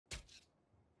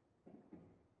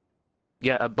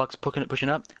Yeah, Buck's pushing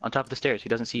up on top of the stairs. He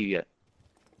doesn't see you yet.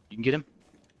 You can get him?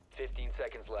 15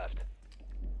 seconds left.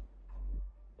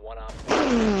 One op.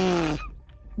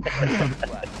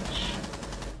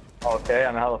 Okay,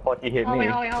 I know how the fuck he hit me.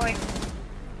 Hallway.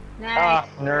 Nice. Ah,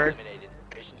 nerd. Eliminated.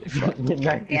 Mission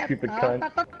Nice, you Yep. stupid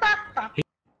cunt.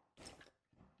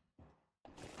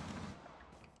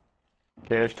 Okay,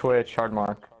 there's Twitch, hard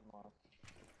mark.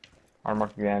 Hard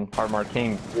mark again. Hard mark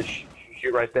King. Just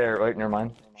shoot right there. Wait, never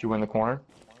mind. She went in the corner.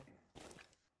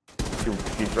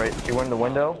 She's right. She went in the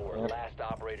window. Last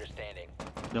operator standing.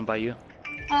 Don't by you.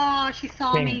 Oh, she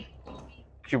saw King. me.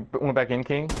 She went back in,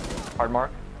 King. Hard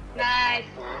mark. Nice.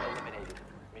 Eliminated.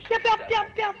 Yup, Mission yup,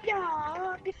 yup,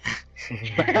 yup.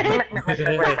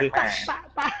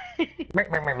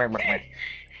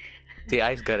 See,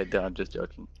 Ice got it done. I'm just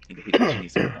joking. He didn't need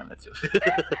to done. That's it.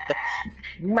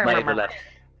 Might have left.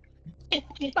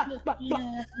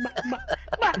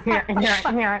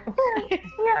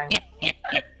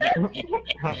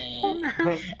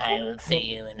 I will see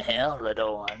you in hell,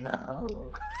 little one.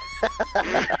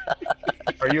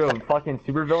 Are you a fucking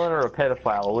supervillain or a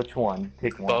pedophile? Which one?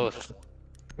 Pick one. Both.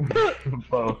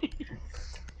 Both.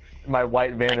 My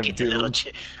white van of doom.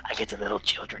 I get the little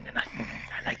children, and I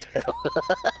like the little.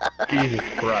 Jesus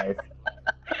Christ.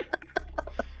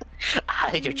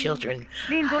 Hide your children.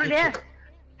 Lean, go to there.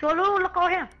 Solo, look over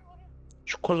here.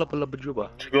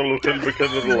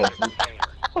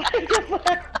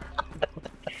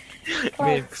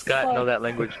 Me and Scott know that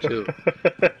language too.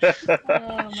 Oh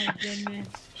my goodness.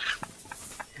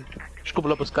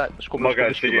 Scott.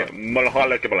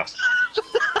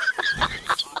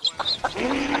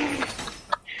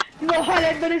 No,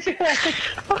 I didn't say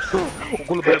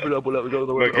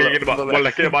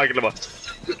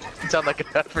Sound like an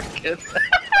African.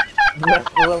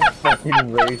 That's a little fucking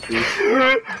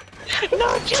racist.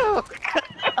 No joke.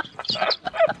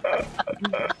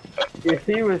 If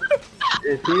he was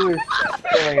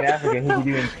feeling an African, he'd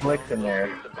be doing flicks in there.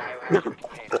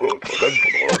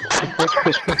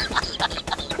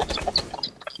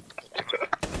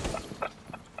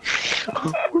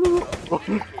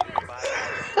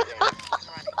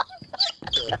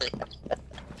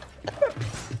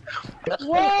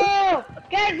 Whoa!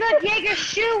 Guys, look, Jaeger's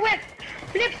shoe went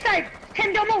flip side.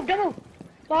 Tim, don't move.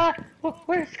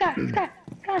 Where's Scott, come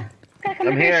I'm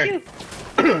look here. at his shoe.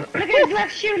 Look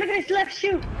at his left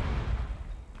shoe,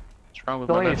 What's wrong with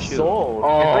It's my only left his shoe? soul.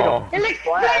 Oh. It looks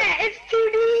flat, it's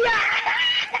 2D.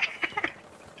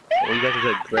 Well, you guys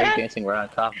are like break dancing right on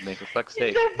top of me, for fuck's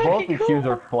sake. So Both fucking his cool. shoes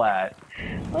are flat.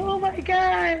 Oh my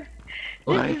god.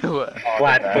 What?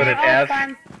 Flat-footed F.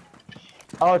 Fun.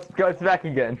 Oh, it's back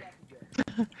again.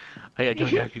 Hey, I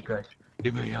don't like you guys.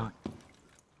 Leave me alone.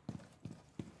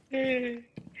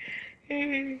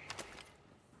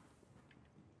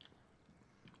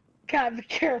 God, be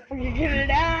careful, you're gonna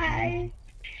die.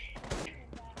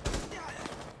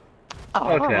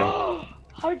 Okay.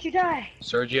 How'd you die?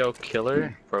 Sergio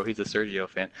Killer? Bro, he's a Sergio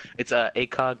fan. It's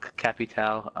ACOG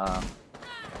Capital. I'll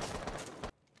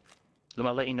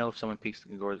let you know if someone peeks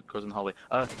and goes in the hallway.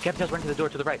 Capital's running to the door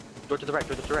to the right. Door to the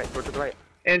right.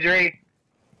 Injury.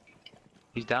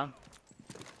 He's down.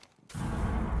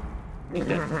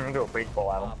 Go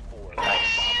baseball at him.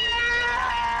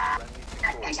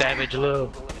 Savage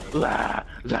Lou. La,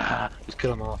 la. Just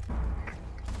kill them all.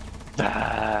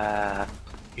 La.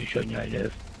 You should not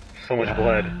live. So much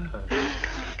blood.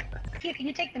 Here, can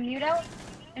you take the mute out?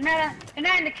 They're not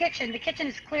in the kitchen. The kitchen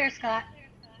is clear, Scott.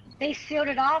 They sealed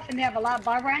it off and they have a lot of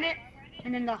bar on it.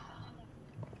 And then I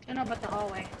don't know about the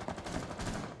hallway.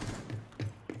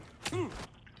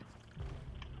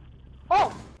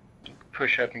 Oh!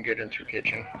 Push up and get in through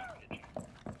kitchen.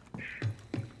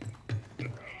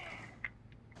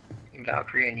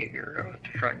 Valkyrie and Jaeger at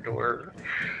the front door.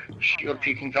 Shield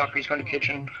peeking. Valkyrie's going to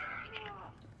kitchen.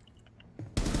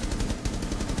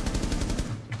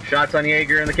 Shots on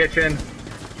Jaeger in the kitchen.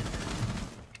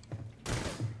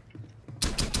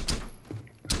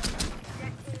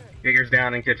 Jaeger's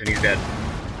down in kitchen. He's dead.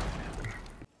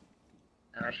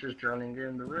 Ash is drowning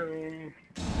in the room.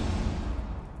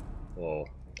 Whoa. What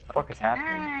the fuck is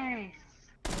happening?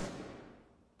 Nice.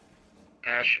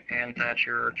 Ash and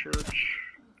Thatcher are church.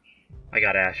 I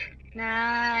got Ash.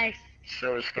 Nice.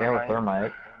 So is Yeah, with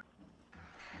thermite.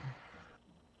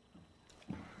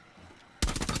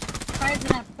 Why is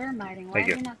it not thermiting? Why Thank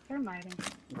is you. it not thermiting?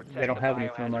 They don't have any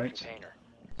thermites.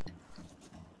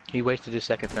 He wasted his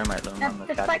second thermite loan on the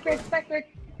It's Capital. Blackbeard.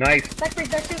 Nice.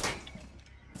 Blackbeard's there too.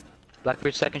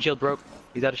 Blackbeard's second shield broke.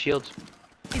 He's out of shields.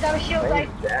 He's out of shield, right?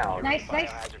 Down. Nice.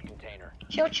 Biohazard container.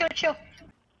 Chill.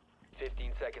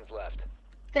 15 seconds left.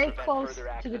 Stay Prevent close further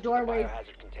to access the doorways.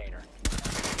 biohazard container.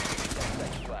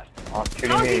 seconds left. Oh, shooting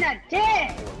How is he me. not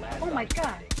dead? Oh my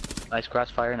god. Nice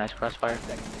crossfire, nice crossfire.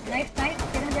 Nice, nice.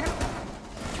 Get him, get him.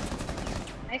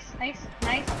 Nice, nice,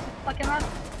 nice. Fuck him up.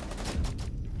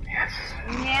 Yes.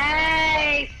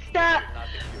 Nice. Stop.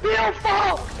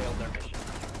 Beautiful. Failed their mission.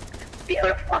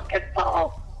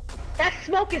 Beautiful. That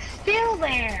smoke is still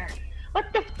there. What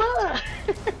the fuck?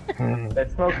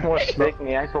 That smoke's more thick than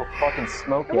the actual fucking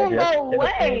smoke. It won't go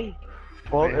away.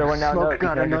 Well, it went down Smoke no,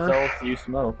 got because enough. it's all you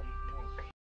smoke.